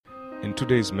In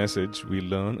today's message, we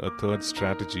learn a third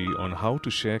strategy on how to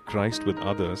share Christ with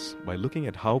others by looking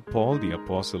at how Paul the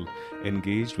Apostle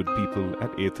engaged with people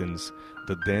at Athens,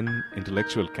 the then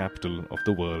intellectual capital of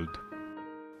the world.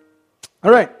 All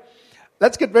right,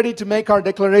 let's get ready to make our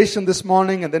declaration this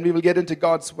morning, and then we will get into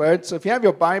God's Word. So if you have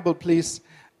your Bible, please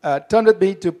turn with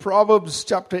me to Proverbs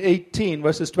chapter 18,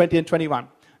 verses 20 and 21.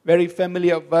 Very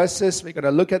familiar verses. We're going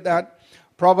to look at that.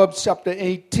 Proverbs chapter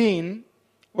 18,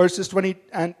 verses 20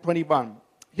 and 21.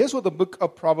 Here's what the book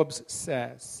of Proverbs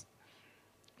says.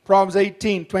 Proverbs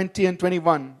 18, 20 and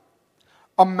 21.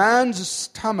 A man's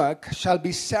stomach shall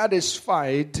be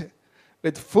satisfied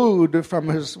with food from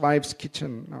his wife's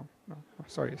kitchen. No,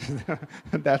 sorry.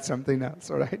 That's something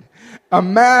else, all right? A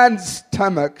man's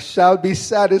stomach shall be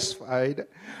satisfied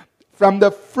from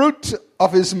the fruit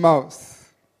of his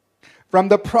mouth. From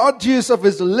the produce of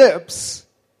his lips,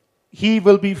 he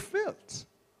will be filled.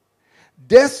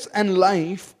 Death and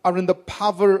life are in the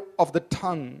power of the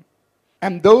tongue,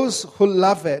 and those who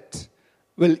love it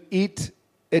will eat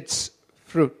its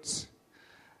fruits.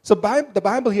 So the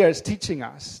Bible here is teaching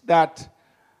us that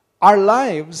our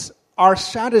lives are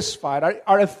satisfied,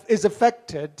 is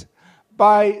affected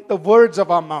by the words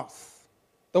of our mouth,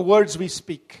 the words we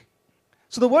speak.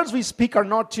 So the words we speak are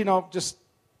not, just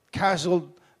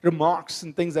casual remarks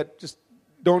and things that just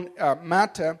don't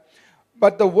matter.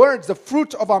 But the words, the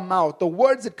fruit of our mouth, the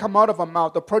words that come out of our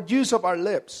mouth, the produce of our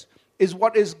lips, is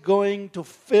what is going to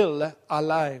fill our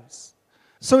lives.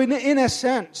 So in a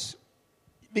sense,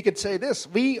 we could say this.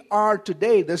 We are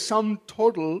today the sum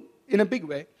total, in a big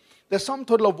way, the sum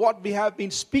total of what we have been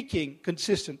speaking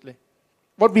consistently.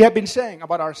 What we have been saying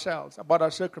about ourselves, about our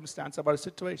circumstance, about our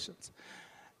situations.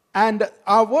 And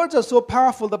our words are so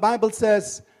powerful, the Bible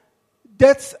says,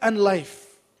 death and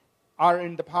life are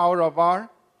in the power of our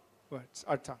words,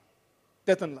 our tongue.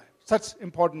 Death and life. Such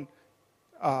important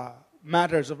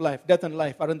matters of life, death and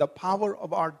life, are in the power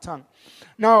of our tongue.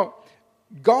 Now,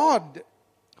 God,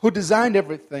 who designed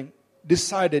everything,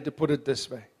 decided to put it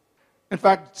this way. In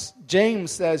fact,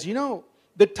 James says,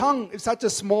 the tongue is such a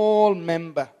small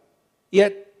member,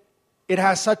 yet it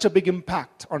has such a big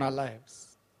impact on our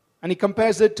lives. And he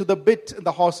compares it to the bit in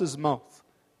the horse's mouth.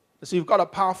 So you've got a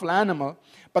powerful animal,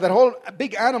 but that whole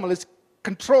big animal is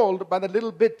controlled by the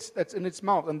little bit that's in its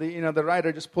mouth, and the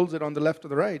rider just pulls it on the left or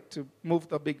the right to move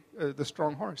the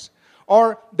strong horse.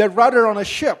 Or the rudder on a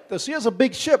ship. So here's a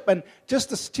big ship, and just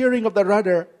the steering of the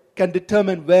rudder can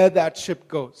determine where that ship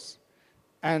goes.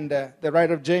 And the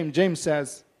writer of James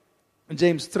says in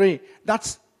James 3,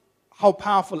 that's how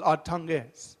powerful our tongue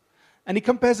is. And he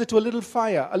compares it to a little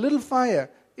fire. A little fire,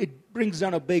 it brings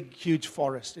down a big, huge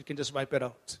forest. It can just wipe it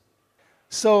out.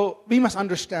 So we must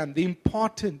understand the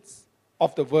importance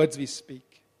of the words we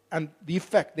speak and the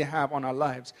effect they have on our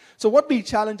lives. So what we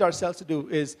challenge ourselves to do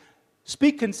is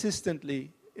speak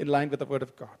consistently in line with the Word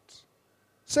of God.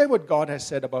 Say what God has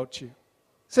said about you.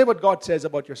 Say what God says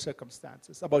about your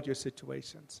circumstances, about your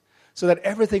situations, so that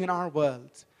everything in our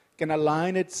world can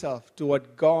align itself to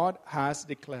what God has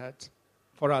declared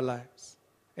for our lives.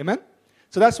 Amen?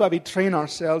 So that's why we train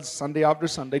ourselves Sunday after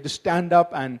Sunday to stand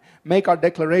up and make our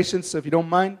declarations. So if you don't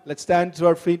mind, let's stand to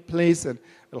our feet, please, and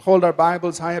we'll hold our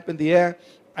Bibles high up in the air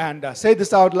and say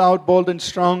this out loud, bold and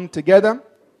strong together.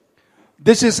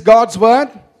 This is God's Word.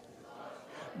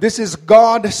 This is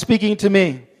God speaking to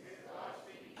me.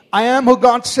 I am who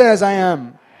God says I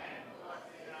am.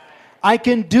 I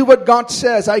can do what God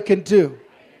says I can do.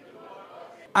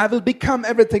 I will become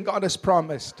everything God has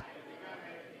promised.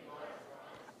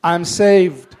 I am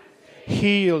saved,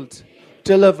 healed,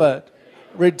 delivered,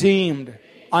 redeemed.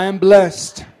 I am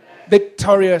blessed,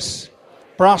 victorious,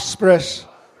 prosperous,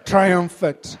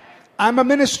 triumphant. I'm a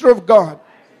minister of God,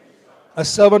 a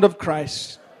servant of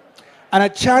Christ, and a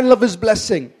channel of His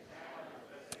blessing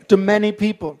to many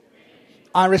people.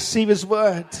 I receive His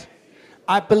word.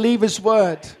 I believe His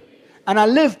word. And I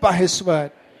live by His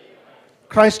word.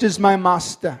 Christ is my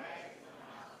master.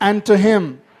 And to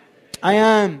Him I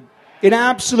am in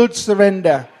absolute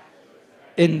surrender.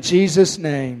 In Jesus'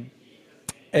 name,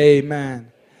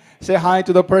 amen. Say hi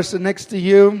to the person next to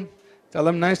you. Tell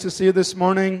them nice to see you this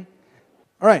morning.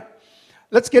 All right,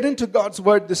 let's get into God's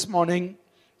Word this morning.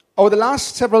 Over the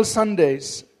last several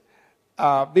Sundays,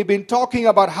 we've been talking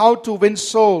about how to win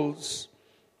souls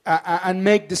and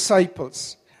make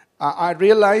disciples. I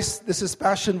realize this is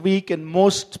Passion Week, and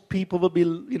most people will be,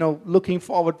 looking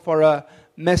forward for a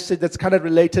message that's kind of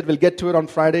related. We'll get to it on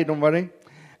Friday, don't worry.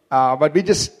 But we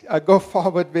just go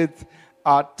forward with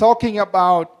talking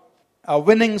about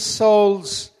winning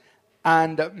souls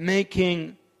and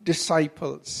making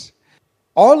disciples.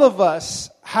 All of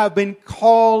us have been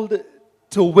called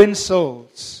to win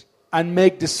souls. and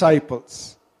make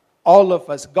disciples. All of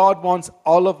us. God wants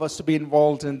all of us to be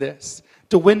involved in this,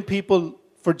 to win people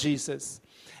for Jesus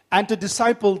and to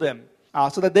disciple them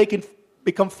so that they can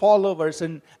become followers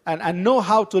and know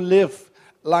how to live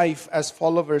life as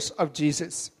followers of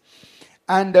Jesus.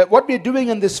 And what we're doing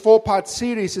in this 4-part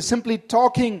series is simply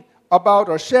talking about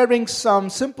or sharing some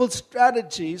simple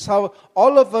strategies how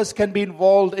all of us can be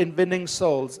involved in winning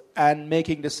souls and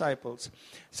making disciples.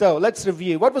 So let's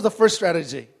review. What was the first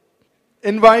strategy?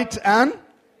 Invite and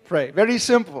pray. Very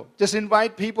simple. Just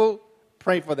invite people,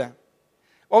 pray for them.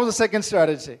 What was the second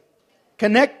strategy?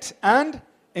 Connect and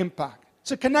impact.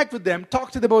 So connect with them,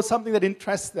 talk to them about something that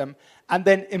interests them, and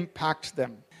then impact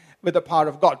them with the power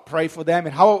of God. Pray for them,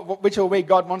 and whichever way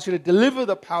God wants you to deliver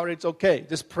the power, it's okay.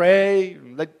 Just pray,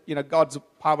 let God's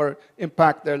power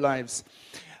impact their lives.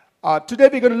 Today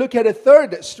we're going to look at a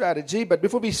third strategy, but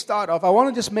before we start off, I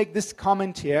want to just make this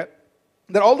comment here,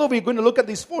 that although we're going to look at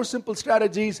these 4 simple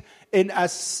strategies in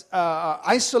as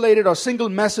isolated or single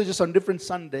messages on different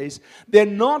Sundays, they're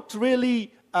not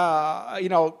really,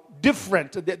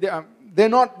 different. They're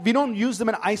not. We don't use them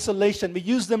in isolation. We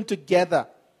use them together,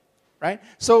 right?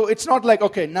 So it's not like,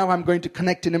 okay, now I'm going to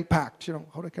connect and impact.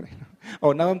 How do I connect?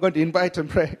 Oh, now I'm going to invite and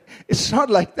pray. It's not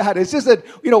like that. It's just that,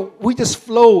 we just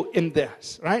flow in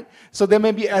this, right? So there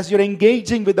may be, as you're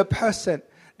engaging with the person,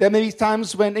 there may be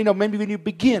times when, maybe when you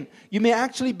begin, you may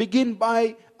actually begin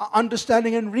by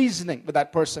understanding and reasoning with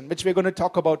that person, which we're going to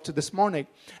talk about this morning.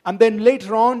 And then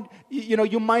later on,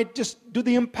 you might just do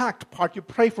the impact part. You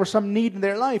pray for some need in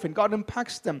their life and God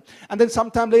impacts them. And then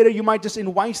sometime later, you might just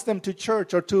invite them to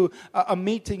church or to a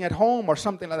meeting at home or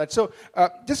something like that. So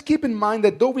just keep in mind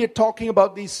that though we are talking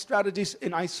about these strategies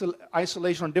in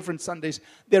isolation on different Sundays,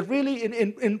 they're really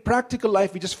in practical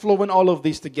life, we just flow in all of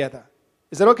these together.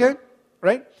 Is that okay?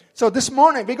 Right? So this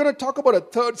morning, we're going to talk about a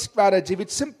third strategy,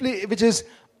 which is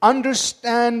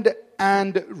understand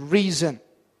and reason.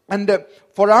 And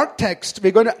for our text,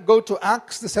 we're going to go to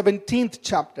Acts, the 17th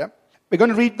chapter. We're going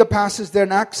to read the passage there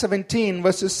in Acts 17,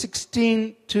 verses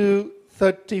 16 to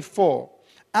 34.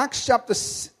 Acts chapter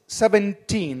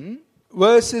 17,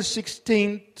 verses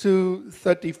 16 to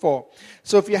 34.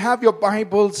 So if you have your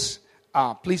Bibles,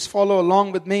 please follow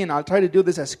along with me, and I'll try to do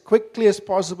this as quickly as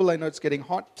possible. I know it's getting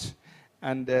hot.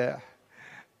 And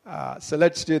so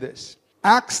let's do this.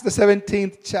 Acts, the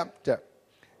 17th chapter.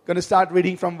 Going to start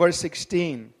reading from verse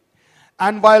 16.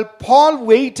 And while Paul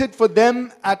waited for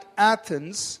them at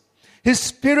Athens, his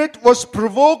spirit was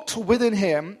provoked within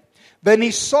him when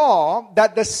he saw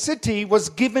that the city was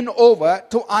given over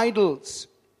to idols.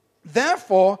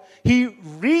 Therefore, he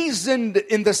reasoned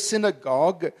in the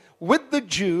synagogue with the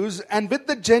Jews and with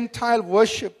the Gentile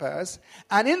worshippers,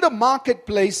 and in the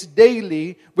marketplace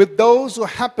daily with those who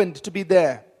happened to be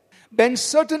there. Then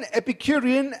certain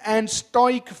Epicurean and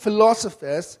Stoic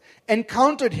philosophers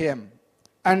encountered him,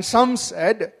 and some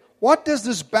said, "What does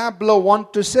this babbler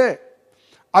want to say?"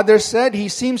 Others said, "He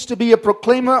seems to be a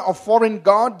proclaimer of foreign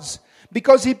gods,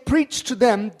 because he preached to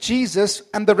them Jesus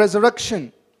and the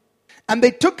resurrection." And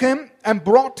they took him and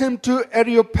brought him to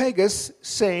Areopagus,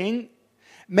 saying,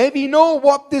 "May we know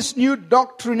what this new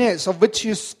doctrine is of which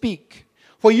you speak?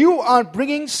 For you are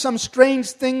bringing some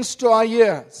strange things to our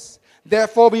ears.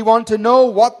 Therefore we want to know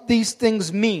what these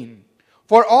things mean."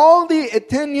 For all the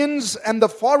Athenians and the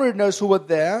foreigners who were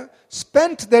there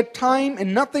spent their time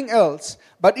in nothing else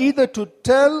but either to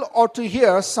tell or to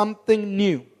hear something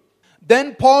new.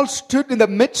 Then Paul stood in the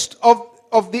midst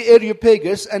of the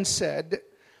Areopagus and said,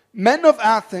 "Men of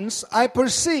Athens, I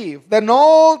perceive that in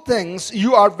all things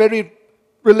you are very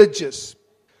religious.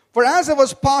 For as I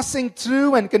was passing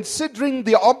through and considering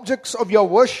the objects of your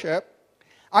worship,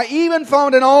 I even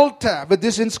found an altar with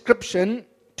this inscription,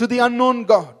 'To the unknown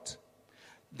God.'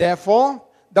 Therefore,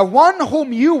 the one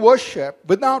whom you worship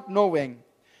without knowing,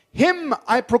 him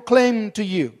I proclaim to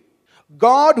you,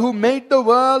 God who made the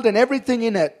world and everything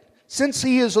in it, since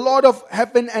he is Lord of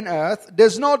heaven and earth,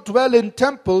 does not dwell in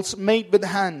temples made with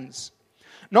hands,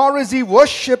 nor is he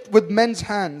worshipped with men's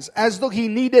hands, as though he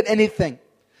needed anything,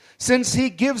 since he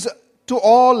gives to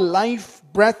all life,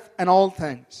 breath, and all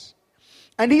things.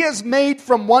 And he has made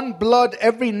from one blood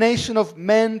every nation of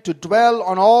men to dwell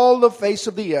on all the face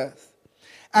of the earth,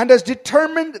 and has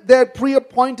determined their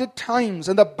pre-appointed times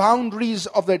and the boundaries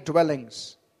of their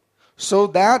dwellings, so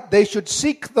that they should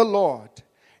seek the Lord,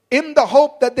 in the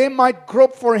hope that they might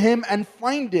grope for him and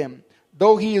find him,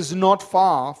 though he is not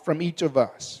far from each of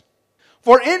us.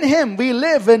 For in him we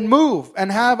live and move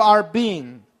and have our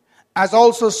being, as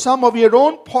also some of your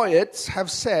own poets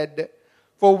have said,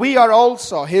 for we are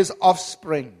also his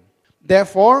offspring.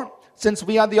 Therefore, since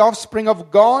we are the offspring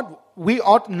of God, we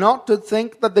ought not to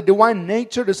think that the divine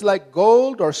nature is like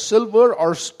gold or silver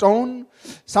or stone,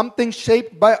 something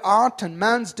shaped by art and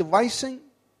man's devising.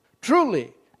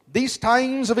 Truly, these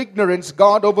times of ignorance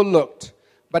God overlooked,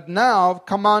 but now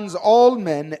commands all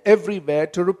men everywhere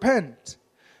to repent,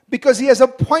 because he has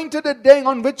appointed a day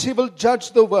on which he will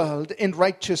judge the world in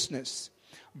righteousness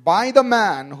by the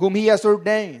man whom he has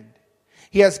ordained.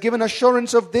 He has given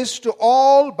assurance of this to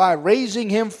all by raising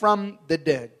him from the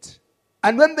dead.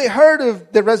 And when they heard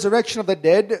of the resurrection of the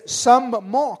dead, some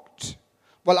mocked,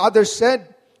 while others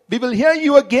said, "We will hear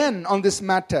you again on this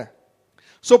matter."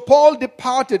 So Paul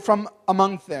departed from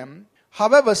among them.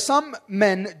 However, some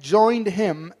men joined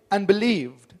him and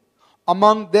believed.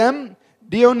 Among them,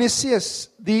 Dionysius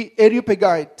the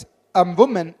Areopagite, a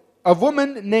woman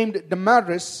named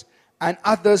Damaris, and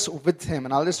others with him.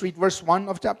 And I'll just read verse 1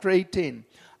 of chapter 18.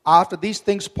 After these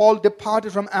things, Paul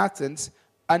departed from Athens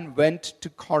and went to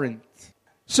Corinth.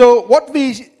 So what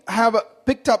we have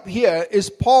picked up here is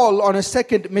Paul on a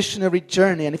second missionary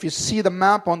journey. And if you see the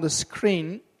map on the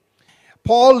screen,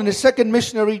 Paul in his second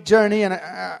missionary journey, and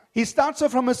he starts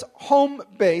off from his home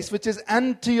base, which is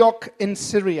Antioch in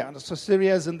Syria. So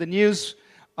Syria is in the news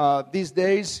these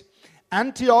days.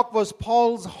 Antioch was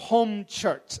Paul's home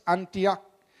church. Antioch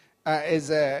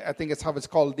I think it's how it's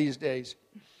called these days.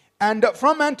 And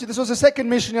from Antioch, this was a second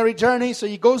missionary journey. So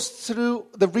he goes through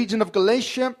the region of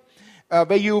Galatia,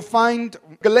 where you find,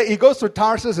 he goes through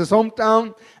Tarsus, his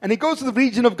hometown, and he goes to the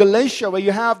region of Galatia, where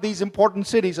you have these important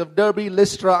cities of Derbe,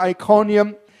 Lystra,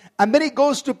 Iconium. And then he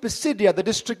goes to Pisidia, the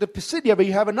district of Pisidia, where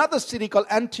you have another city called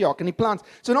Antioch, and he plants.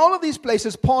 So in all of these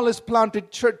places, Paul has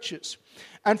planted churches.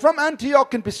 And from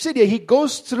Antioch and Pisidia, he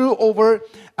goes through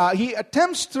he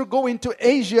attempts to go into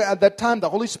Asia at that time. The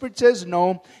Holy Spirit says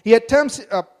no. He attempts,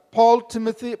 Paul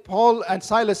and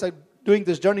Silas are doing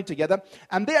this journey together.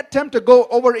 And they attempt to go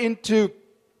over into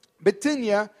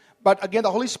Bithynia. But again,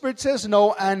 the Holy Spirit says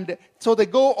no. And so they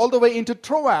go all the way into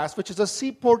Troas, which is a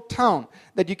seaport town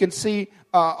that you can see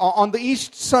on the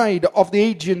east side of the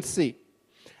Aegean Sea.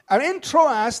 And in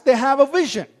Troas, they have a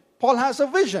vision. Paul has a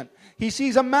vision. He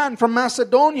sees a man from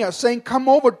Macedonia saying, "Come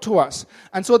over to us."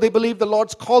 And so they believe the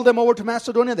Lord's called them over to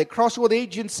Macedonia. They cross over the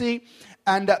Aegean Sea,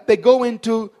 and they go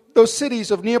into those cities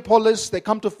of Neapolis. They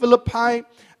come to Philippi.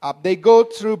 They go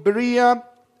through Berea,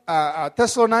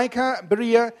 Thessalonica,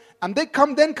 Berea, and they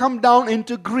come down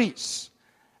into Greece.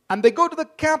 And they go to the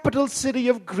capital city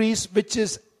of Greece, which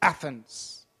is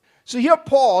Athens. So here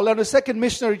Paul, on a second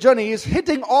missionary journey, is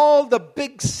hitting all the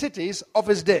big cities of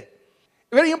his day.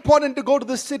 Very important to go to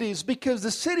the cities, because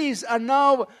the cities are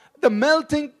now the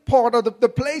melting pot, or the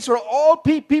place where all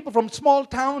people from small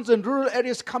towns and rural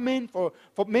areas come in for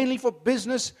mainly for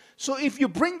business. So if you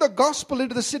bring the gospel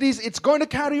into the cities, it's going to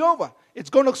carry over. It's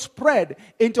going to spread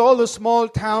into all the small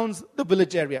towns, the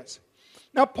village areas.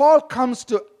 Now Paul comes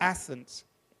to Athens.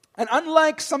 And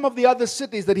unlike some of the other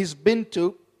cities that he's been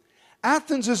to,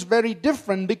 Athens is very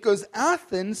different, because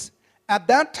Athens at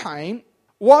that time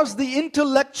was the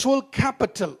intellectual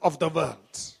capital of the world.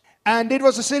 And it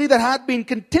was a city that had been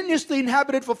continuously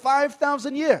inhabited for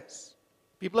 5,000 years.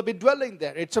 People have been dwelling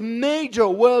there. It's a major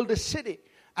world city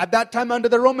at that time under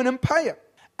the Roman Empire.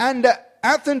 And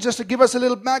Athens, just to give us a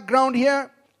little background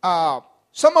here,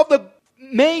 some of the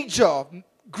major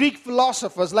Greek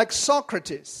philosophers like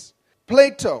Socrates,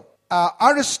 Plato,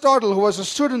 Aristotle, who was a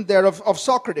student there of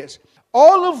Socrates,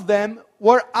 all of them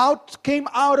came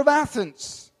out of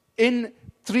Athens in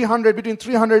between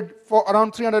 300,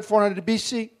 around 300, 400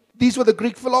 BC. These were the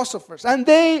Greek philosophers. And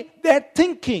their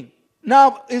thinking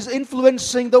now is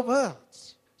influencing the world.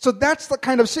 So that's the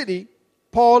kind of city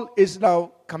Paul is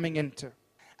now coming into.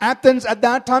 Athens at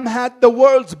that time had the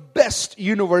world's best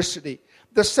university.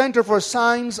 The center for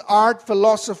science, art,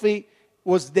 philosophy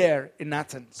was there in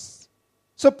Athens.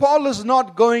 So Paul is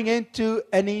not going into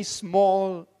any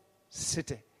small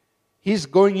city. He's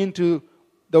going into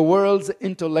the world's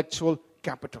intellectual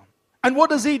capital. And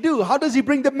what does he do? How does he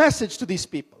bring the message to these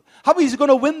people? How is he going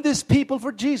to win these people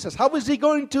for Jesus? How is he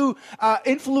going to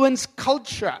influence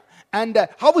culture? And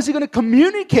how is he going to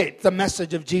communicate the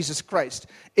message of Jesus Christ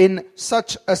in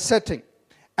such a setting?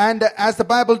 And as the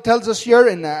Bible tells us here,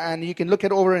 and you can look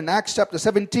it over in Acts chapter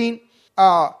 17,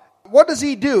 what does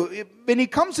he do? When he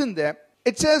comes in there,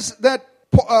 it says that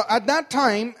at that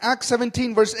time, Acts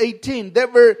 17 verse 18, there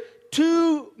were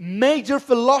two major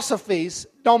philosophies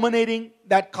dominating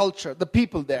that culture, the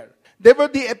people there. There were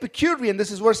the Epicurean,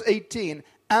 this is verse 18,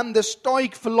 and the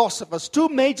Stoic philosophers, two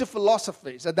major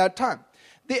philosophies at that time.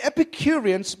 The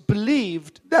Epicureans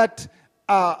believed that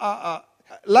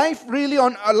life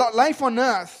on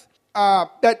earth,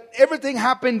 that everything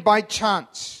happened by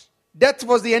chance. Death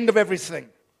was the end of everything.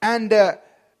 And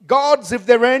gods, if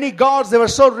there were any gods, they were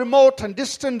so remote and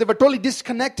distant, they were totally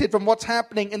disconnected from what's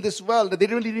happening in this world that they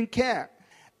really didn't care.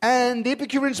 And the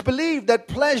Epicureans believed that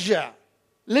pleasure,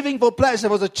 living for pleasure,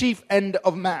 was the chief end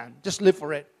of man. Just live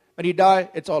for it. When you die,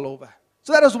 it's all over.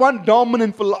 So that was one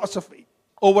dominant philosophy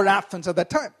over Athens at that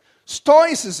time.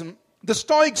 Stoicism, the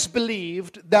Stoics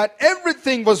believed that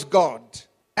everything was God.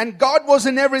 And God was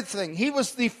in everything. He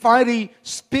was the fiery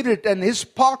spirit, and his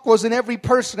spark was in every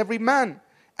person, every man.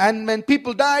 And when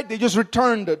people died, they just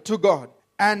returned to God.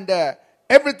 And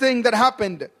everything that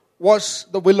happened was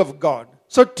the will of God.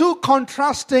 So two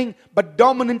contrasting but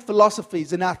dominant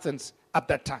philosophies in Athens at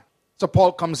that time. So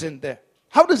Paul comes in there.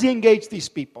 How does he engage these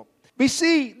people? We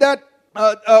see that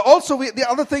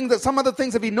some other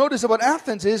things that we notice about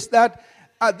Athens is that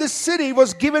this city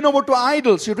was given over to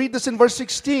idols. You read this in verse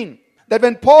 16. That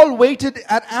when Paul waited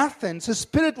at Athens, his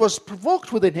spirit was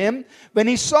provoked within him when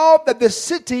he saw that the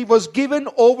city was given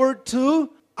over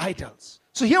to idols.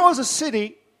 So here was a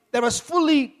city that was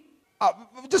fully,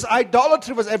 just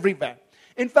idolatry was everywhere.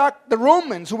 In fact, the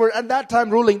Romans who were at that time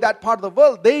ruling that part of the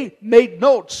world, they made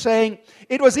notes saying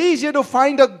it was easier to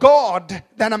find a god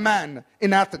than a man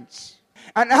in Athens.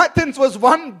 And Athens was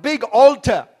one big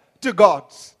altar to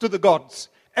the gods.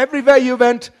 Everywhere you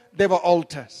went, there were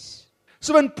altars.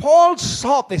 So when Paul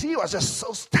saw this, he was just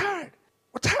so stirred.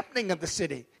 What's happening in the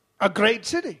city? A great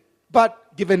city,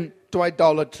 but given to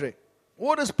idolatry.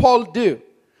 What does Paul do?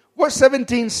 Verse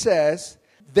 17 says,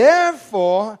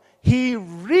 therefore he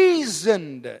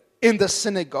reasoned in the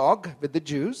synagogue with the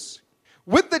Jews,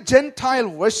 with the Gentile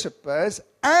worshippers,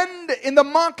 and in the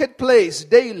marketplace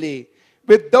daily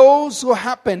with those who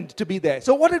happened to be there.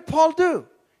 So what did Paul do?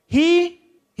 He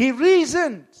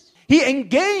reasoned. He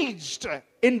engaged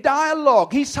in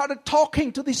dialogue. He started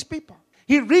talking to these people.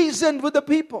 He reasoned with the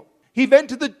people. He went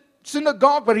to the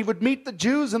synagogue where he would meet the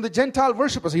Jews and the Gentile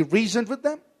worshippers. He reasoned with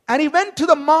them. And he went to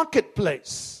the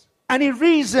marketplace and he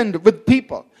reasoned with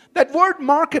people. That word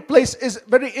marketplace is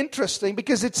very interesting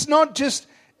because it's not just,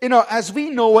 as we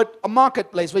know it, a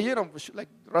marketplace where, like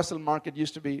Russell Market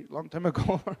used to be a long time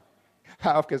ago.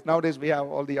 Because nowadays we have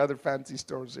all the other fancy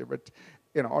stores here, but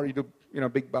or you do,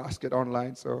 Big Basket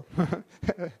online. So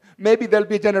maybe there'll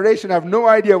be a generation who have no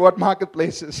idea what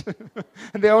marketplace is.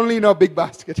 And they only know Big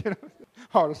Basket,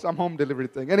 or some home delivery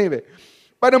thing. Anyway,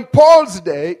 but in Paul's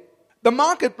day, the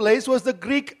marketplace was the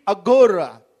Greek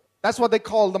agora. That's what they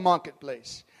called the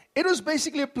marketplace. It was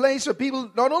basically a place where people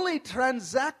not only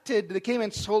transacted, they came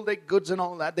and sold their goods and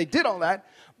all that. They did all that.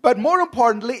 But more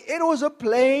importantly, it was a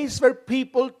place where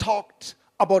people talked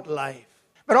about life.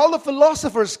 Where all the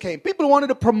philosophers came. People wanted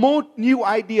to promote new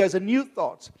ideas and new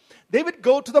thoughts. They would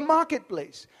go to the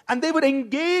marketplace and they would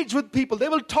engage with people. They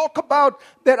will talk about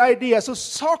their ideas. So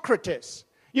Socrates,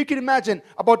 you can imagine,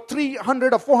 about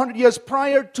 300 or 400 years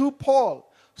prior to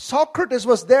Paul, Socrates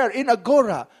was there in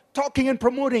Agora talking and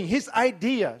promoting his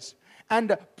ideas.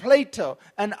 And Plato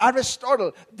and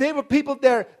Aristotle, they were people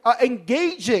there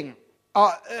engaging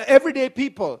everyday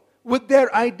people with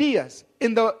their ideas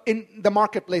in the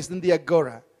marketplace, in the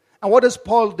agora. And what does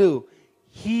Paul do?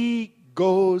 He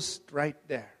goes right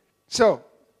there. So,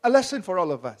 a lesson for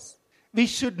all of us. We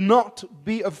should not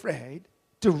be afraid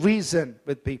to reason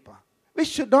with people. We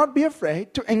should not be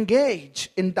afraid to engage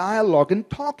in dialogue and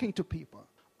talking to people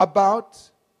about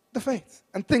the faith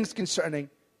and things concerning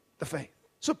the faith.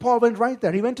 So Paul went right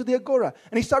there. He went to the agora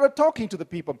and he started talking to the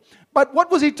people. But what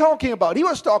was he talking about? He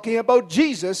was talking about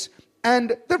Jesus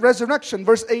and the resurrection,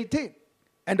 verse 18.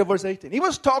 End of verse 18. He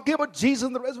was talking about Jesus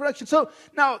and the resurrection. So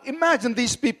now imagine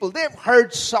these people. They've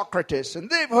heard Socrates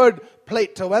and they've heard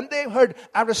Plato and they've heard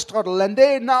Aristotle, and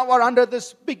they now are under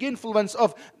this big influence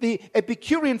of the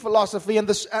Epicurean philosophy and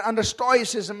this under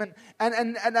Stoicism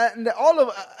and all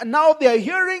of. And now they are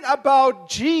hearing about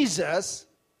Jesus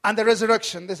and the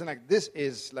resurrection. This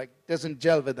is like doesn't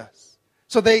gel with us.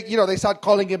 So they start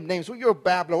calling him names. Well, you're a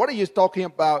babbler. What are you talking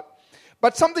about?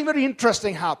 But something very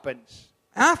interesting happens.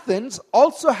 Athens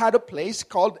also had a place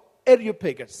called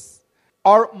Areopagus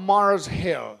or Mars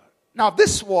Hill. Now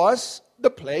this was the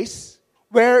place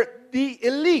where the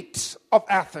elite of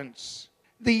Athens,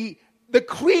 the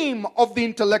cream of the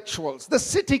intellectuals, the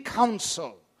city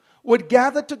council would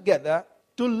gather together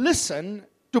to listen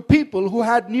to people who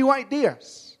had new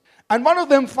ideas. And one of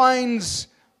them finds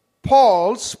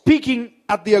Paul speaking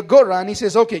at the agora and he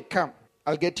says, okay, come,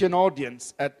 I'll get you an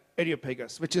audience at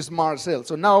Areopagus, which is Mars Hill.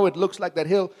 So now it looks like that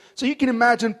hill. So you can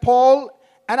imagine Paul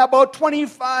and about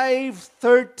 25,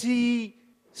 30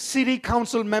 city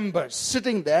council members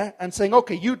sitting there and saying,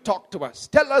 okay, you talk to us.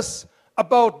 Tell us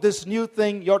about this new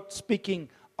thing you're speaking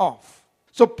of.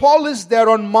 So Paul is there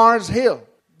on Mars Hill.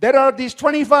 There are these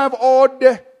 25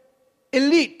 odd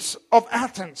elite of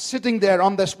Athens sitting there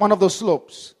on this one of those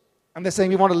slopes. And they're saying,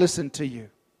 we want to listen to you.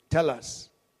 Tell us.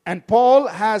 And Paul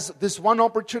has this one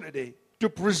opportunity to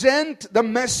present the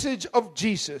message of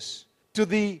Jesus to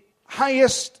the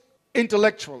highest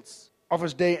intellectuals of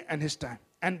his day and his time.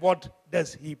 And what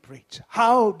does he preach?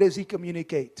 How does he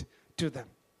communicate to them?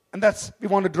 And we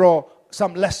want to draw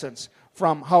some lessons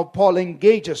from how Paul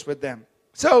engages with them.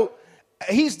 So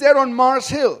he's there on Mars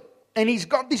Hill, and he's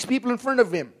got these people in front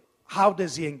of him. How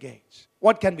does he engage?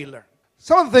 What can we learn?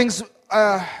 Some of the things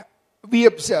we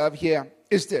observe here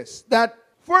is this, that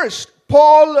first,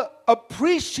 Paul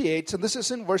appreciates, and this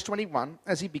is in verse 21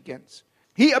 as he begins,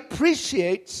 he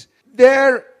appreciates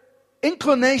their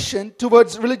inclination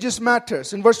towards religious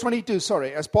matters. In verse 22,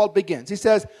 as Paul begins, he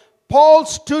says, Paul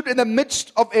stood in the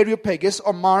midst of Areopagus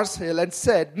or Mars Hill and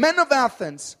said, Men of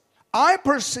Athens, I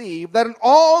perceive that in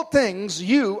all things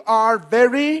you are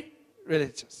very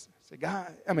religious.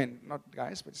 Not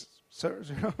guys, but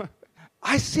sirs,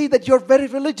 I see that you're very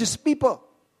religious people.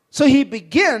 So he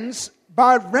begins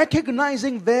by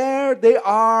recognizing where they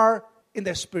are in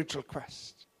their spiritual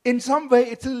quest. In some way,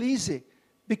 it's a little easy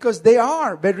because they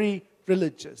are very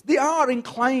religious. They are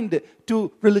inclined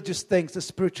to religious things, the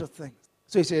spiritual things.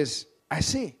 So he says, I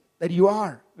see that you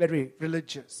are very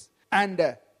religious.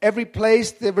 And every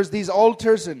place there was these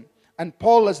altars, and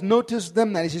Paul has noticed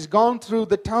them as he's gone through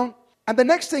the town. And the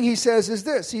next thing he says is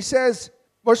this. He says,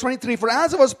 verse 23, For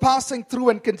as I was passing through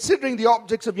and considering the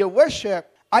objects of your worship,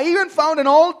 I even found an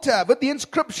altar with the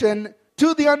inscription,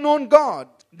 To the unknown God.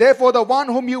 Therefore the one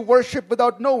whom you worship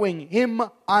without knowing, him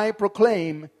I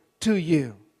proclaim to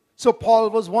you. So Paul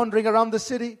was wandering around the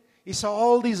city. He saw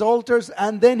all these altars,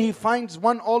 and then he finds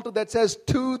one altar that says,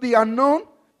 To the unknown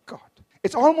God.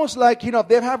 It's almost like,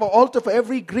 they have an altar for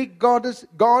every Greek god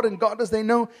and goddess they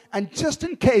know, and just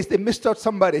in case they missed out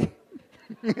somebody,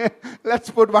 let's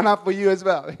put one up for you as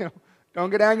well. Don't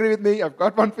get angry with me, I've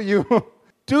got one for you.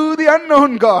 To the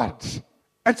unknown God.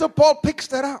 And so Paul picks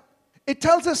that up. It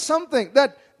tells us something,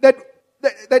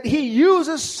 that he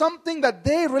uses something that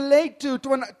they relate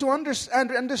to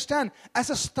understand as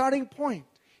a starting point.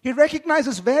 He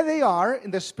recognizes where they are in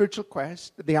their spiritual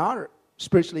quest, that they are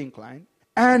spiritually inclined.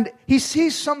 And he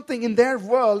sees something in their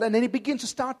world, and then he begins to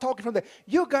start talking from there.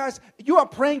 You guys, you are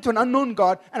praying to an unknown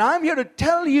God, and I'm here to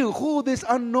tell you who this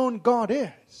unknown God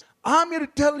is. I'm here to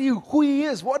tell you who he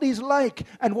is, what he's like,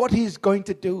 and what he's going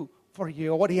to do for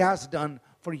you, or what he has done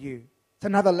for you. It's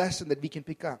another lesson that we can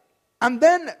pick up. And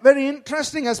then, very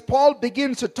interesting, as Paul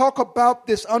begins to talk about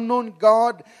this unknown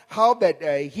God, how that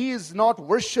he is not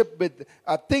worshipped with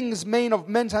things made of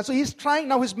men's hands. So he's trying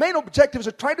now, his main objective is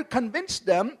to try to convince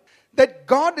them that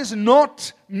God is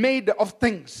not made of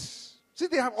things. See,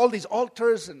 they have all these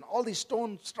altars and all these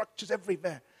stone structures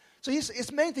everywhere. So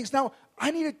his main thing is now,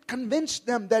 I need to convince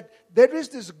them that there is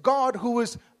this God who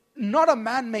is not a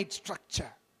man-made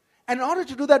structure. And in order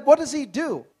to do that, what does he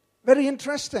do? Very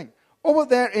interesting. Over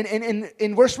there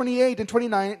in verse 28 and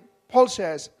 29, Paul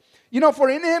says, For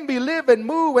in him we live and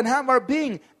move and have our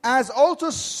being, as also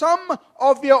some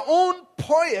of your own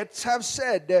poets have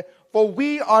said, for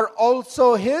we are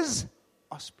also his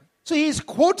offspring. So he's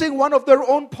quoting one of their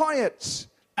own poets.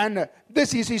 And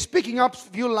he's picking up a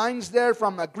few lines there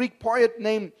from a Greek poet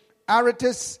named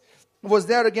Aratus, who was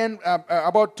there again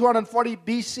about 240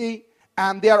 BC.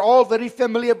 And they are all very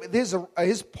familiar with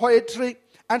his poetry.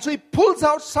 And so he pulls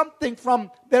out something from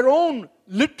their own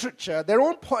literature, their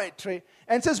own poetry,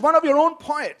 and says, one of your own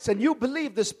poets, and you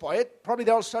believe this poet, probably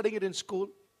they're all studying it in school.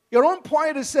 Your own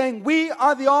poet is saying, we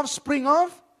are the offspring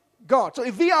of God. So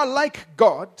if we are like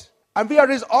God, and we are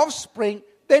his offspring,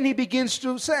 then he begins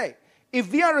to say, if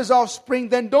we are his offspring,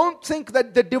 then don't think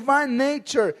that the divine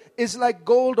nature is like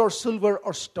gold or silver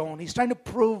or stone. He's trying to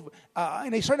prove,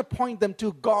 and he's trying to point them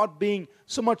to God being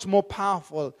so much more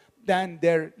powerful than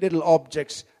their little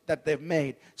objects that they've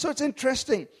made. So it's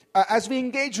interesting. As we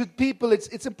engage with people,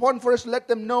 it's important for us to let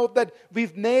them know that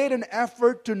we've made an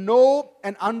effort to know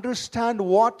and understand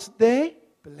what they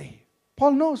believe.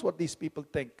 Paul knows what these people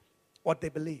think, what they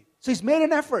believe. So he's made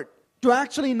an effort to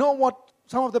actually know what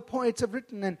some of the poets have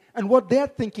written and what they're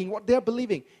thinking, what they're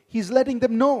believing. He's letting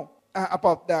them know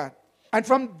about that. And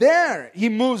from there, he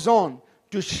moves on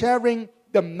to sharing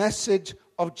the message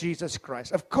of Jesus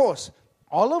Christ. Of course,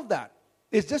 all of that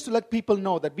is just to let people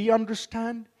know that we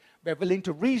understand, we're willing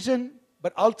to reason,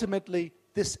 but ultimately,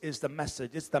 this is the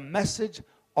message. It's the message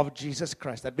of Jesus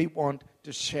Christ that we want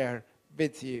to share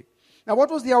with you. Now,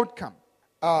 what was the outcome?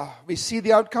 We see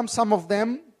the outcome. Some of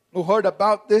them who heard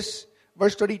about this,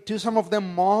 verse 32, some of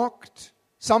them mocked.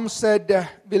 Some said,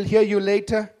 we'll hear you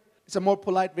later. It's a more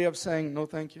polite way of saying, no,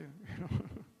 thank you.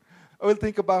 I will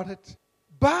think about it.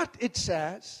 But it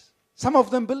says, some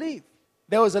of them believed.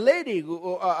 There was a lady,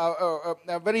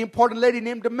 a very important lady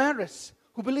named Damaris,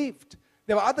 who believed.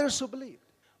 There were others who believed.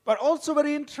 But also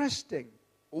very interesting,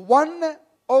 one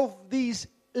of these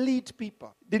elite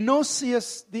people,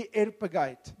 Dionysius the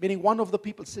Areopagite, meaning one of the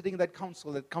people sitting in that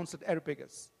council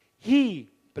Areopagus,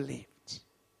 he believed.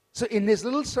 So in his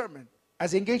little sermon,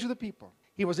 as he engaged with the people,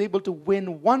 he was able to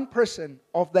win one person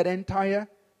of that entire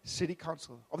city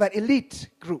council, of that elite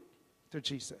group, to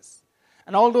Jesus.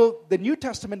 And although the New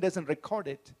Testament doesn't record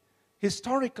it,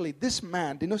 historically this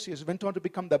man, Dionysius, went on to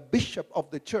become the bishop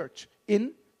of the church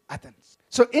in Athens.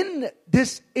 So in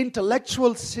this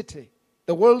intellectual city,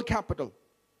 the world capital,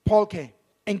 Paul came,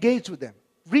 engaged with them,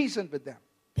 reasoned with them,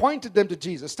 pointed them to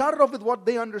Jesus, started off with what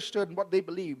they understood and what they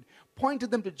believed, pointed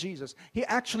them to Jesus. He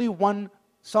actually won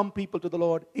some people to the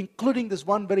Lord, including this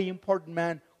one very important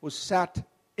man who sat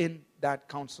in that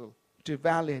council to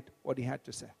evaluate what he had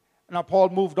to say. Now Paul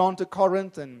moved on to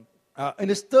Corinth, and in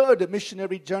his third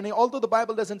missionary journey, although the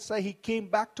Bible doesn't say he came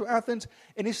back to Athens,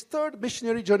 in his third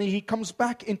missionary journey, he comes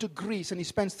back into Greece and he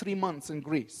spends 3 months in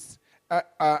Greece.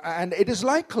 And it is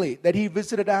likely that he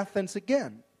visited Athens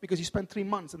again because he spent 3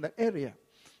 months in that area.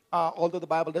 Although the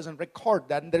Bible doesn't record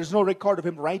that, and there's no record of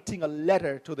him writing a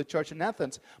letter to the church in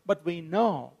Athens. But we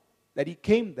know that he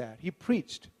came there, he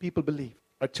preached, people believed.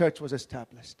 A church was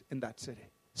established in that city.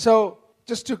 So,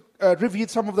 just to review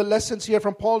some of the lessons here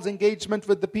from Paul's engagement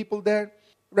with the people there.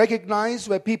 Recognize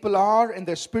where people are in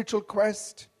their spiritual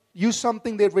quest. Use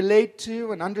something they relate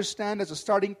to and understand as a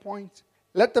starting point.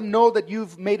 Let them know that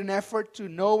you've made an effort to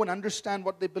know and understand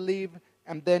what they believe,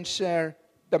 and then share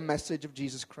the message of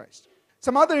Jesus Christ.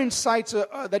 Some other insights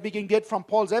that we can get from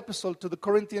Paul's epistle to the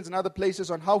Corinthians and other places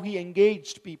on how he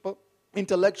engaged people,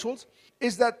 intellectuals,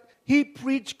 is that he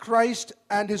preached Christ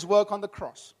and his work on the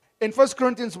cross. In 1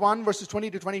 Corinthians 1, verses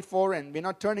 20 to 24, and we're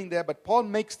not turning there, but Paul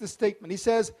makes this statement. He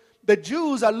says, the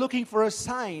Jews are looking for a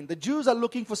sign. The Jews are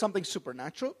looking for something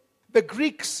supernatural. The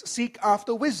Greeks seek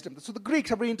after wisdom. So the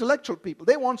Greeks are very intellectual people.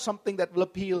 They want something that will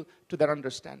appeal to their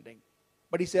understanding.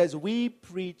 But he says, we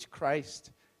preach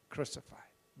Christ crucified.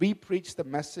 We preach the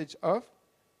message of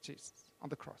Jesus on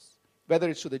the cross. Whether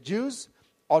it's to the Jews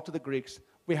or to the Greeks,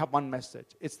 we have one message.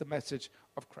 It's the message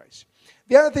of Christ.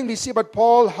 The other thing we see about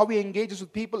Paul, how he engages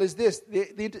with people, is this,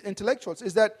 the intellectuals,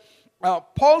 is that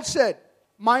Paul said,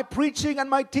 my preaching and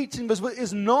my teaching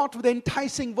is not with the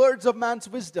enticing words of man's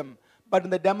wisdom, but in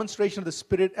the demonstration of the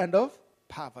Spirit and of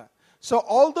power. So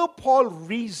although Paul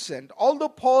reasoned, although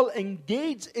Paul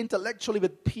engaged intellectually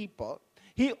with people,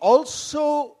 he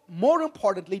also, more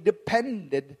importantly,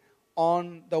 depended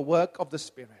on the work of the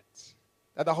Spirit.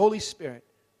 That the Holy Spirit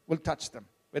will touch them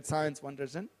with signs,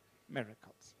 wonders, and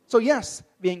miracles. So yes,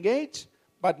 we engage,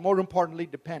 but more importantly,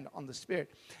 depend on the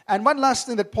Spirit. And one last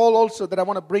thing that Paul also, that I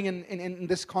want to bring in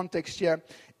this context here,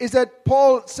 is that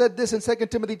Paul said this in 2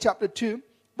 Timothy chapter 2,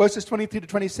 verses 23 to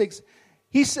 26.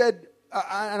 He said,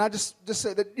 and I just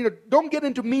say that, don't get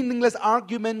into meaningless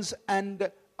arguments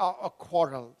and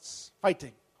quarrels,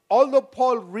 fighting. Although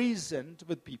Paul reasoned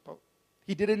with people,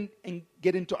 he didn't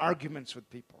get into arguments with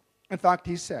people. In fact,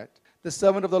 he said, the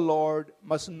servant of the Lord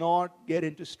must not get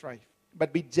into strife,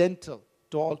 but be gentle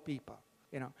to all people.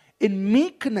 In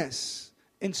meekness,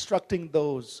 instructing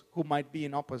those who might be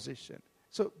in opposition.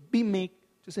 So be meek,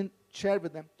 just share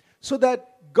with them, so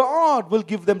that God will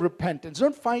give them repentance.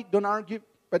 Don't fight, don't argue,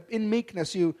 but in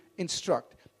meekness you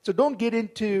instruct. So don't get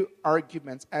into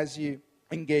arguments as you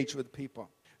engage with people.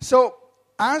 So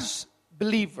as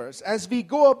believers, as we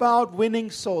go about winning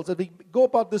souls, as we go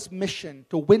about this mission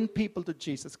to win people to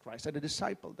Jesus Christ and to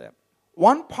disciple them,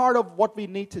 one part of what we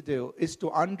need to do is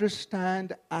to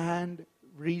understand and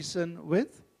reason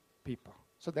with people.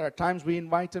 So there are times we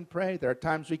invite and pray. There are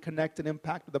times we connect and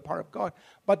impact with the power of God.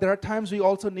 But there are times we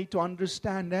also need to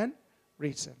understand and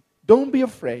reason. Don't be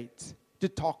afraid to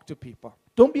talk to people.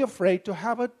 Don't be afraid to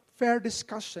have a fair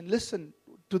discussion. Listen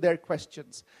to their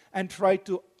questions and try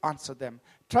to answer them.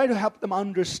 Try to help them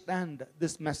understand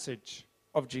this message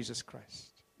of Jesus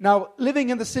Christ. Now, living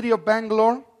in the city of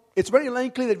Bangalore, it's very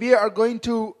likely that we are going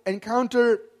to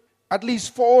encounter at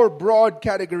least 4 broad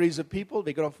categories of people.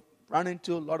 We're going to run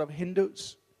into a lot of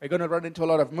Hindus. We're going to run into a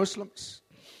lot of Muslims.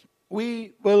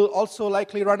 We will also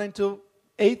likely run into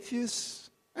atheists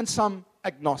and some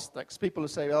agnostics. People who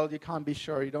say, well, you can't be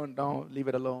sure, you don't know, leave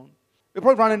it alone. We'll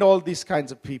probably run into all these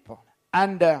kinds of people.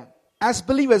 And as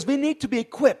believers, we need to be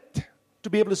equipped to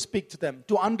be able to speak to them,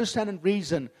 to understand and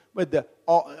reason with the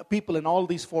people in all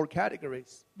these 4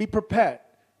 categories. Be prepared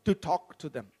to talk to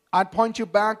them. I'd point you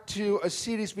back to a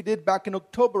series we did back in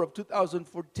October of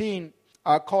 2014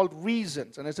 called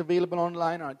Reasons, and it's available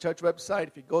online on our church website.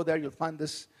 If you go there, you'll find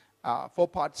this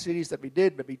 4-part series that we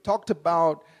did, where we talked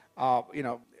about,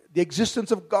 the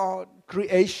existence of God,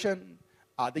 creation,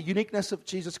 the uniqueness of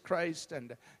Jesus Christ,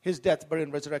 and His death, burial,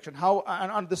 and resurrection.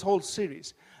 And on this whole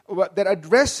series that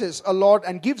addresses a lot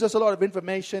and gives us a lot of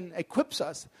information, equips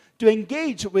us to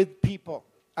engage with people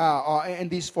in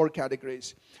these 4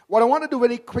 categories. What I want to do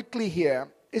very quickly here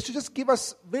is to just give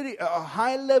us very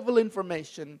high-level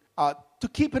information to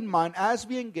keep in mind as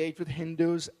we engage with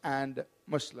Hindus and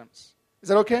Muslims. Is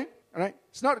that okay? All right.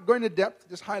 It's not going into depth,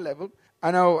 just high level.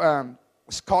 I know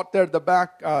Scott there at the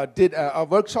back did a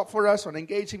workshop for us on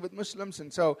engaging with Muslims.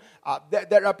 And so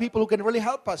there are people who can really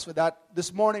help us with that.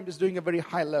 This morning is doing a very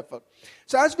high level.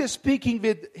 So as we're speaking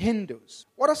with Hindus,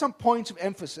 what are some points of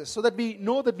emphasis so that we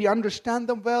know that we understand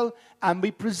them well and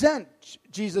we present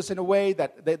Jesus in a way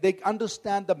that they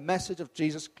understand the message of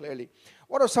Jesus clearly?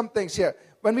 What are some things here?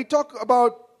 When we talk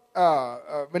about,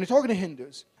 when you're talking to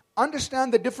Hindus,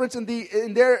 understand the difference in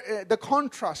the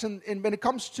contrast in when it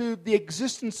comes to the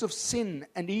existence of sin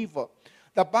and evil.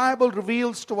 The Bible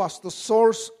reveals to us the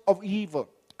source of evil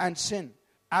and sin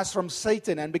as from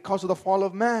Satan and because of the fall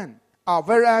of man.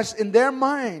 Whereas in their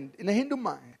mind, in the Hindu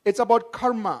mind, it's about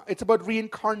karma, it's about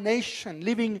reincarnation,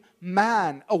 leaving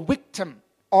man a victim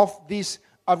of this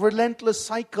relentless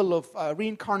cycle of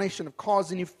reincarnation of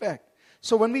cause and effect.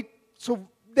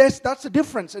 That's the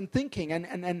difference in thinking.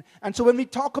 And so when we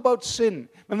talk about sin,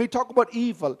 when we talk about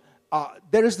evil,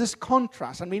 there is this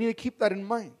contrast, and we need to keep that in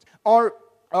mind. Or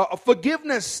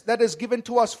forgiveness that is given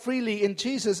to us freely in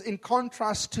Jesus in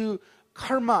contrast to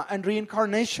karma and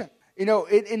reincarnation. In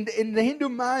the Hindu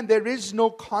mind, there is no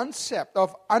concept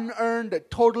of unearned,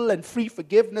 total and free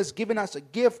forgiveness given as a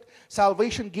gift,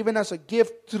 salvation given as a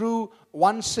gift through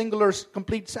one singular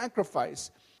complete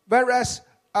sacrifice. Whereas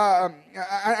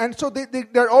and so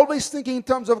they're always thinking in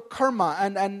terms of karma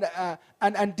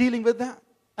and dealing with that,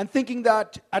 and thinking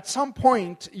that at some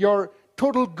point your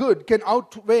total good can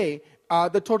outweigh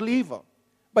the total evil.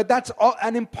 But that's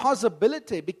an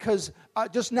impossibility because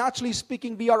just naturally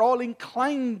speaking, we are all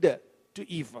inclined to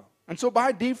evil, and so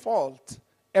by default,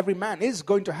 every man is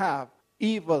going to have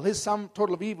evil, his sum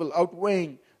total of evil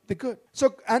outweighing the good.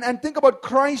 So, and think about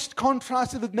Christ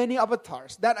contrasted with many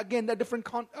avatars. That again, the different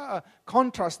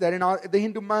contrast there in the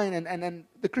Hindu mind and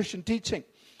the Christian teaching.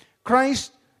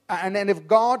 Christ, and if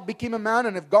God became a man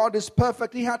and if God is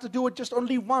perfect, He had to do it just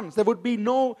only once. There would be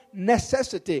no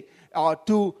necessity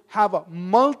to have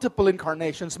multiple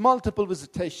incarnations, multiple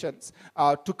visitations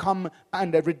to come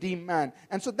and redeem man.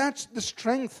 And so that's the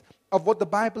strength of what the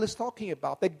Bible is talking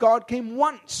about. That God came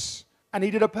once and He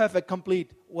did a perfect,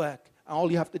 complete work. And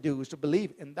all you have to do is to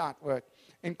believe in that work,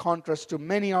 in contrast to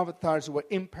many avatars who were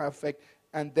imperfect,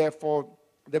 and therefore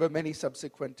there were many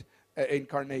subsequent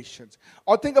incarnations.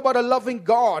 Or think about a loving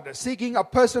God seeking a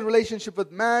personal relationship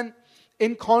with man,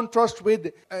 in contrast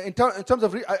with, in terms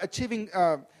of achieving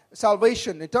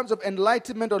salvation, in terms of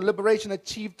enlightenment or liberation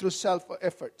achieved through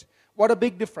self-effort. What a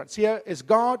big difference. Here is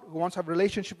God who wants to have a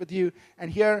relationship with you,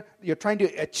 and here you're trying to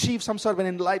achieve some sort of an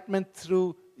enlightenment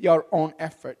through your own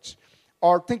efforts.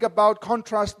 Or think about,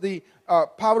 contrast the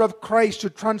power of Christ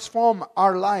to transform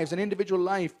our lives, an individual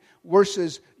life,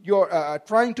 versus your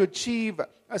trying to achieve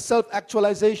a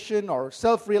self-actualization or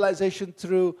self-realization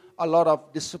through a lot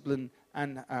of discipline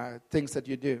and things that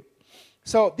you do.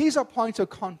 So these are points of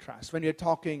contrast when you're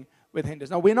talking with Hindus.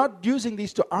 Now, we're not using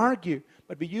these to argue,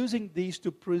 but we're using these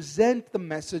to present the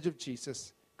message of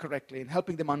Jesus correctly and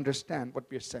helping them understand what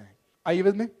we're saying. Are you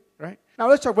with me? Right? Now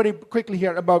let's talk very quickly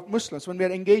here about Muslims. When we are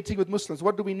engaging with Muslims,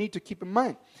 what do we need to keep in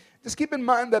mind? Just keep in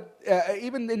mind that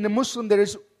even in the Muslim, there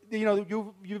is, we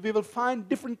will find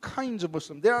different kinds of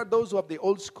Muslims. There are those who have the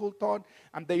old school thought,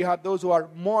 and there you have those who are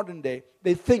modern day.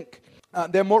 They think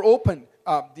they're more open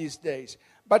these days.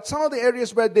 But some of the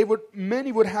areas where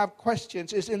many would have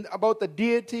questions is about the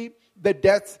deity, the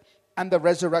death, and the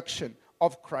resurrection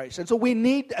of Christ. And so we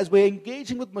need, as we're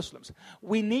engaging with Muslims,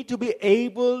 we need to be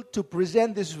able to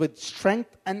present this with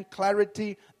strength and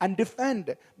clarity and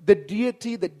defend the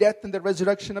deity, the death, and the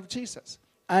resurrection of Jesus.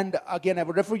 And again, I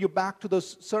would refer you back to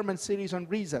those sermon series on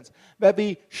reasons, where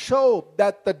we show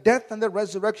that the death and the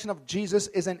resurrection of Jesus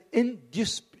is an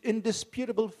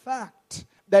indisputable fact,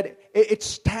 that it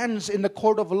stands in the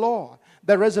court of law.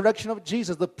 The resurrection of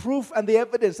Jesus, the proof and the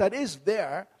evidence that is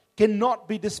there, cannot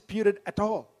be disputed at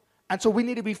all. And so we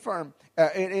need to be firm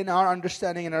in our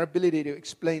understanding and our ability to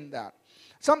explain that.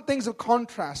 Some things of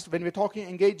contrast when we're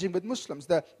engaging with Muslims.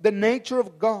 The nature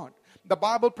of God. The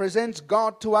Bible presents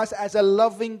God to us as a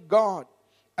loving God,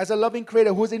 as a loving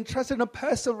creator who is interested in a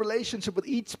personal relationship with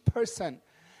each person,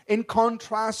 in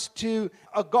contrast to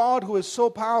a God who is so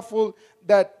powerful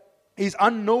that He's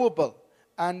unknowable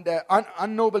and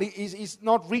unknowable. He's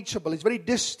not reachable. He's very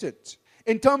distant.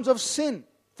 In terms of sin,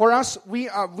 for us,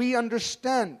 we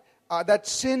understand that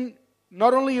sin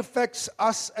not only affects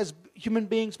us as human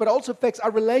beings, but also affects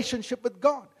our relationship with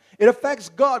God. It affects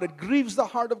God. It grieves the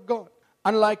heart of God.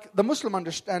 Unlike the Muslim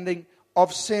understanding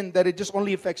of sin, that it just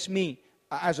only affects me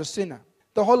as a sinner.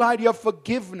 The whole idea of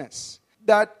forgiveness,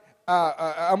 that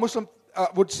a Muslim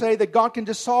would say that God can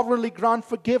just sovereignly grant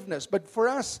forgiveness. But for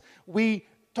us, we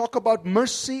talk about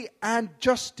mercy and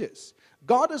justice.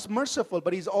 God is merciful,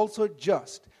 but He's also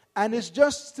just. And His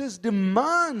justice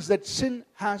demands that sin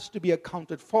has to be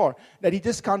accounted for, that He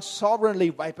just can't sovereignly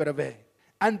wipe it away.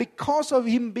 And because of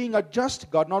Him being a just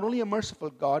God, not only a merciful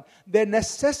God, they're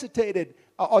necessitated,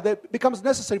 or that becomes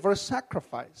necessary for a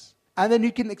sacrifice. And then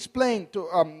you can explain to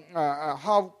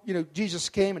how Jesus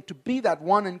came and to be that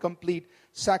one and complete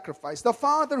sacrifice. The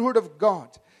fatherhood of God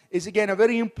is again a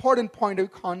very important point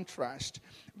of contrast,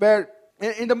 where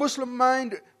in the Muslim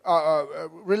mind,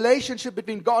 relationship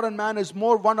between God and man is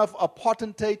more one of a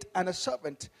potentate and a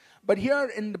servant. But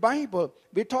here in the Bible,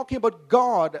 we're talking about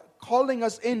God calling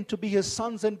us in to be His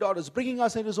sons and daughters, bringing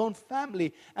us in His own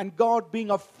family, and God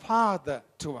being a father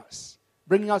to us,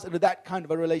 bringing us into that kind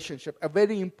of a relationship, a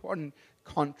very important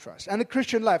contrast. And the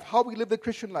Christian life, how we live the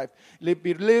Christian life.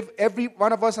 Every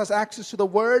one of us has access to the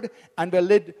Word, and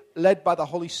we're led by the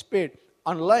Holy Spirit.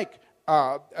 Unlike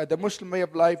the Muslim way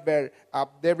of life, where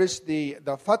there is the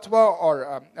fatwa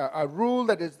or a rule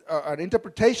that is an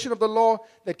interpretation of the law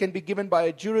that can be given by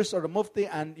a jurist or a mufti,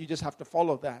 and you just have to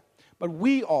follow that. But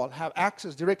we all have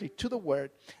access directly to the Word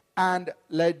and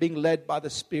being led by the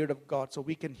Spirit of God, so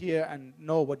we can hear and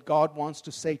know what God wants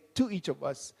to say to each of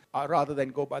us rather than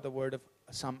go by the word of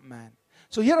some man.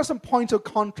 So here are some points of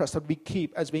contrast that we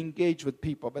keep as we engage with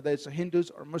people, whether it's Hindus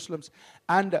or Muslims.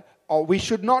 And we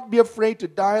should not be afraid to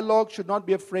dialogue, should not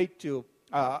be afraid to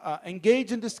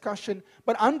engage in discussion,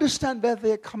 but understand where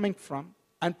they're coming from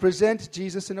and present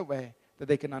Jesus in a way that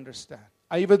they can understand.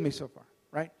 Are you with me so far?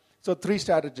 Right? So 3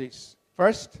 strategies.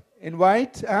 First,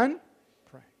 invite and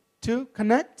pray. 2,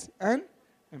 connect and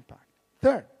impact.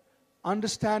 3rd,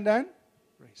 understand and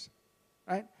reason.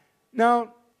 Right?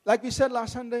 Now, like we said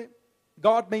last Sunday,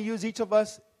 God may use each of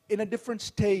us in a different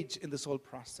stage in this whole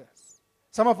process.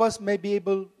 Some of us may be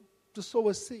able to sow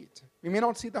a seed. We may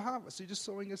not see the harvest, you're just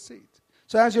sowing a seed.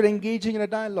 So as you're engaging in a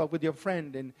dialogue with your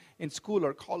friend in school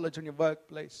or college or in your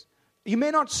workplace, you may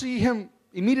not see him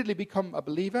immediately become a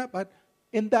believer, but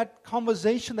in that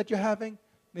conversation that you're having,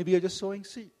 maybe you're just sowing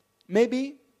seed.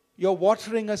 Maybe you're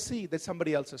watering a seed that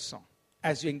somebody else has sown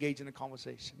as you engage in a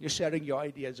conversation. You're sharing your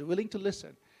ideas. You're willing to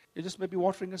listen. You're just maybe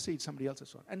watering a seed somebody else has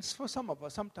sown. And for some of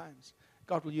us, sometimes,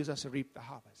 God will use us to reap the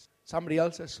harvest. Somebody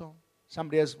else has sown.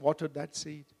 Somebody has watered that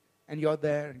seed. And you're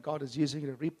there, and God is using you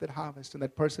to reap that harvest. And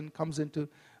that person comes into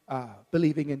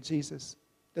believing in Jesus.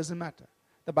 Doesn't matter.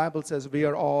 The Bible says we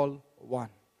are all one,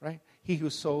 right? He who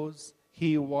sows,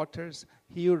 he who waters,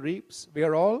 he who reaps, we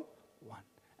are all one.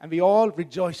 And we all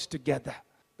rejoice together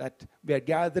that we are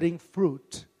gathering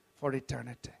fruit for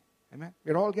eternity. Amen?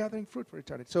 We're all gathering fruit for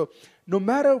eternity. So no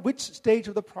matter which stage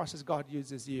of the process God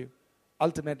uses you,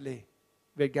 ultimately,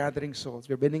 we're gathering souls,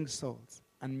 we're winning souls,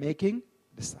 and making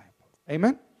disciples.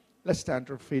 Amen? Let's stand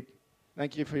to our feet.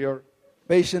 Thank you for your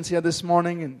patience here this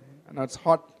morning. And I know it's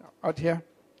hot out here.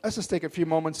 Let's just take a few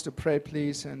moments to pray,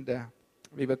 please, and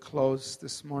we will close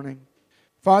this morning.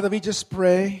 Father, we just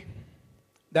pray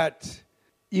that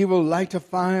you will light a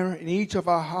fire in each of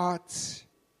our hearts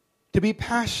to be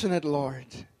passionate, Lord,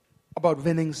 about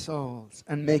winning souls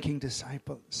and making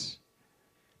disciples.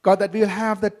 God, that we'll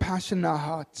have that passion in our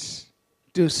hearts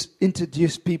to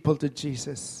introduce people to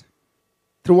Jesus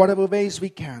through whatever ways we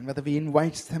can, whether we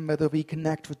invite them, whether we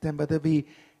connect with them, whether we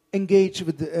engage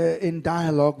in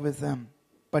dialogue with them,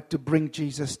 but to bring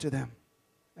Jesus to them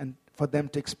and for them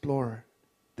to explore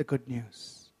the good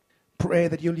news. Pray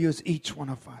that you'll use each one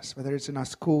of us, whether it's in our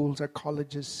schools, our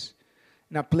colleges,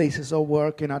 in our places of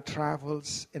work, in our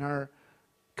travels, in our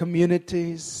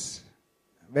communities,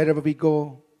 wherever we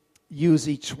go, use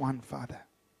each one, Father.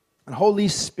 And Holy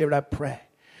Spirit, I pray,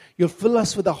 you'll fill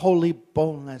us with a holy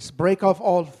boldness. Break off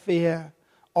all fear,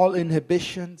 all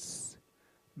inhibitions.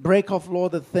 Break off,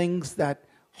 Lord, the things that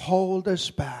hold us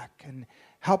back. And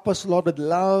help us, Lord, with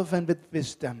love and with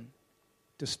wisdom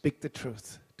to speak the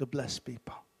truth, to bless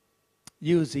people.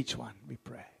 Use each one, we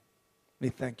pray. We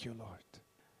thank you, Lord.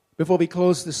 Before we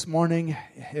close this morning,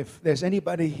 if there's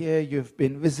anybody here, you've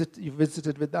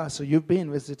visited with us, or you've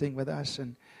been visiting with us,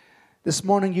 and this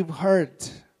morning you've heard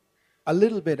a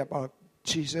little bit about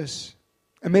Jesus,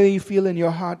 and maybe you feel in your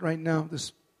heart right now,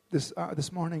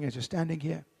 this morning as you're standing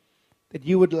here, that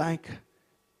you would like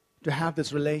to have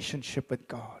this relationship with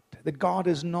God. That God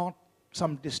is not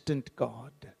some distant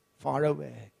God, far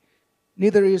away.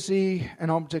 Neither is He an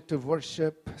object of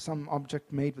worship, some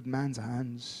object made with man's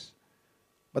hands.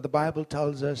 But the Bible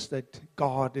tells us that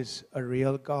God is a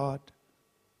real God.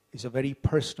 He's a very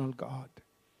personal God.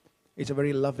 He's a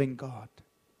very loving God.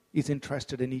 He's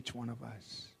interested in each one of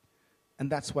us. And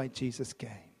that's why Jesus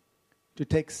came, to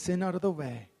take sin out of the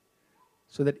way,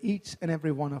 so that each and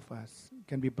every one of us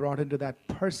can be brought into that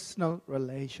personal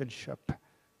relationship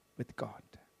with God.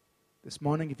 This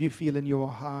morning, if you feel in your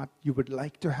heart you would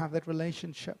like to have that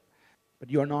relationship,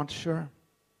 but you're not sure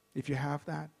if you have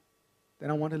that, then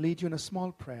I want to lead you in a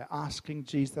small prayer, asking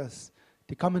Jesus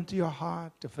to come into your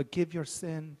heart, to forgive your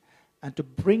sin, and to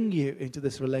bring you into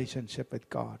this relationship with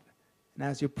God. And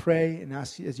as you pray and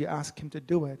as you ask Him to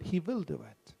do it, He will do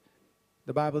it.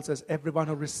 The Bible says, everyone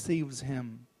who receives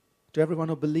Him, to everyone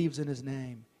who believes in His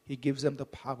name, He gives them the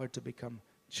power to become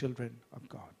children of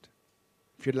God.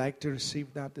 If you'd like to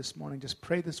receive that this morning, just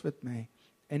pray this with me.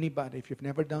 Anybody, if you've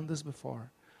never done this before.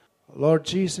 Lord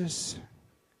Jesus,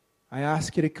 I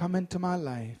ask you to come into my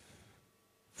life,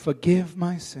 forgive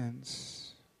my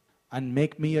sins, and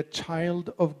make me a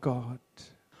child of God.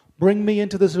 Bring me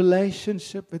into this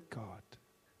relationship with God,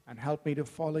 and help me to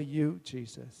follow you,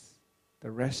 Jesus, the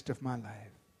rest of my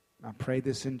life. I pray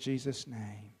this in Jesus'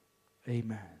 name.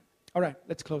 Amen. All right,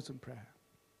 let's close in prayer.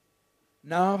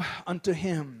 Now unto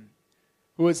Him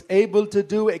who is able to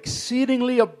do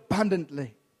exceedingly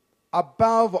abundantly,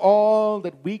 above all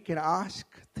that we can ask,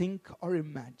 think, or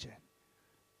imagine,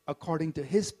 according to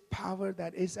His power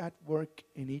that is at work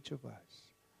in each of us.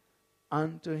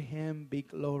 Unto Him be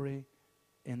glory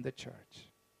in the church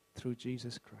through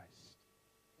Jesus Christ.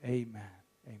 Amen.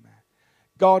 Amen.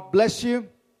 God bless you.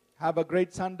 Have a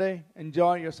great Sunday.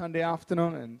 Enjoy your Sunday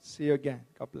afternoon, and see you again.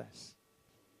 God bless.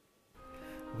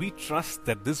 We trust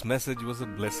that this message was a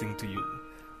blessing to you.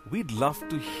 We'd love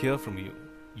to hear from you.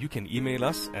 You can email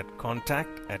us at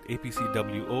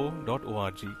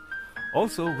contact@apcwo.org.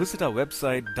 Also, visit our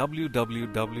website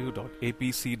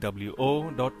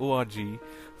www.apcwo.org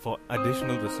for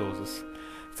additional resources.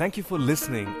 Thank you for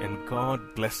listening, and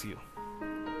God bless you.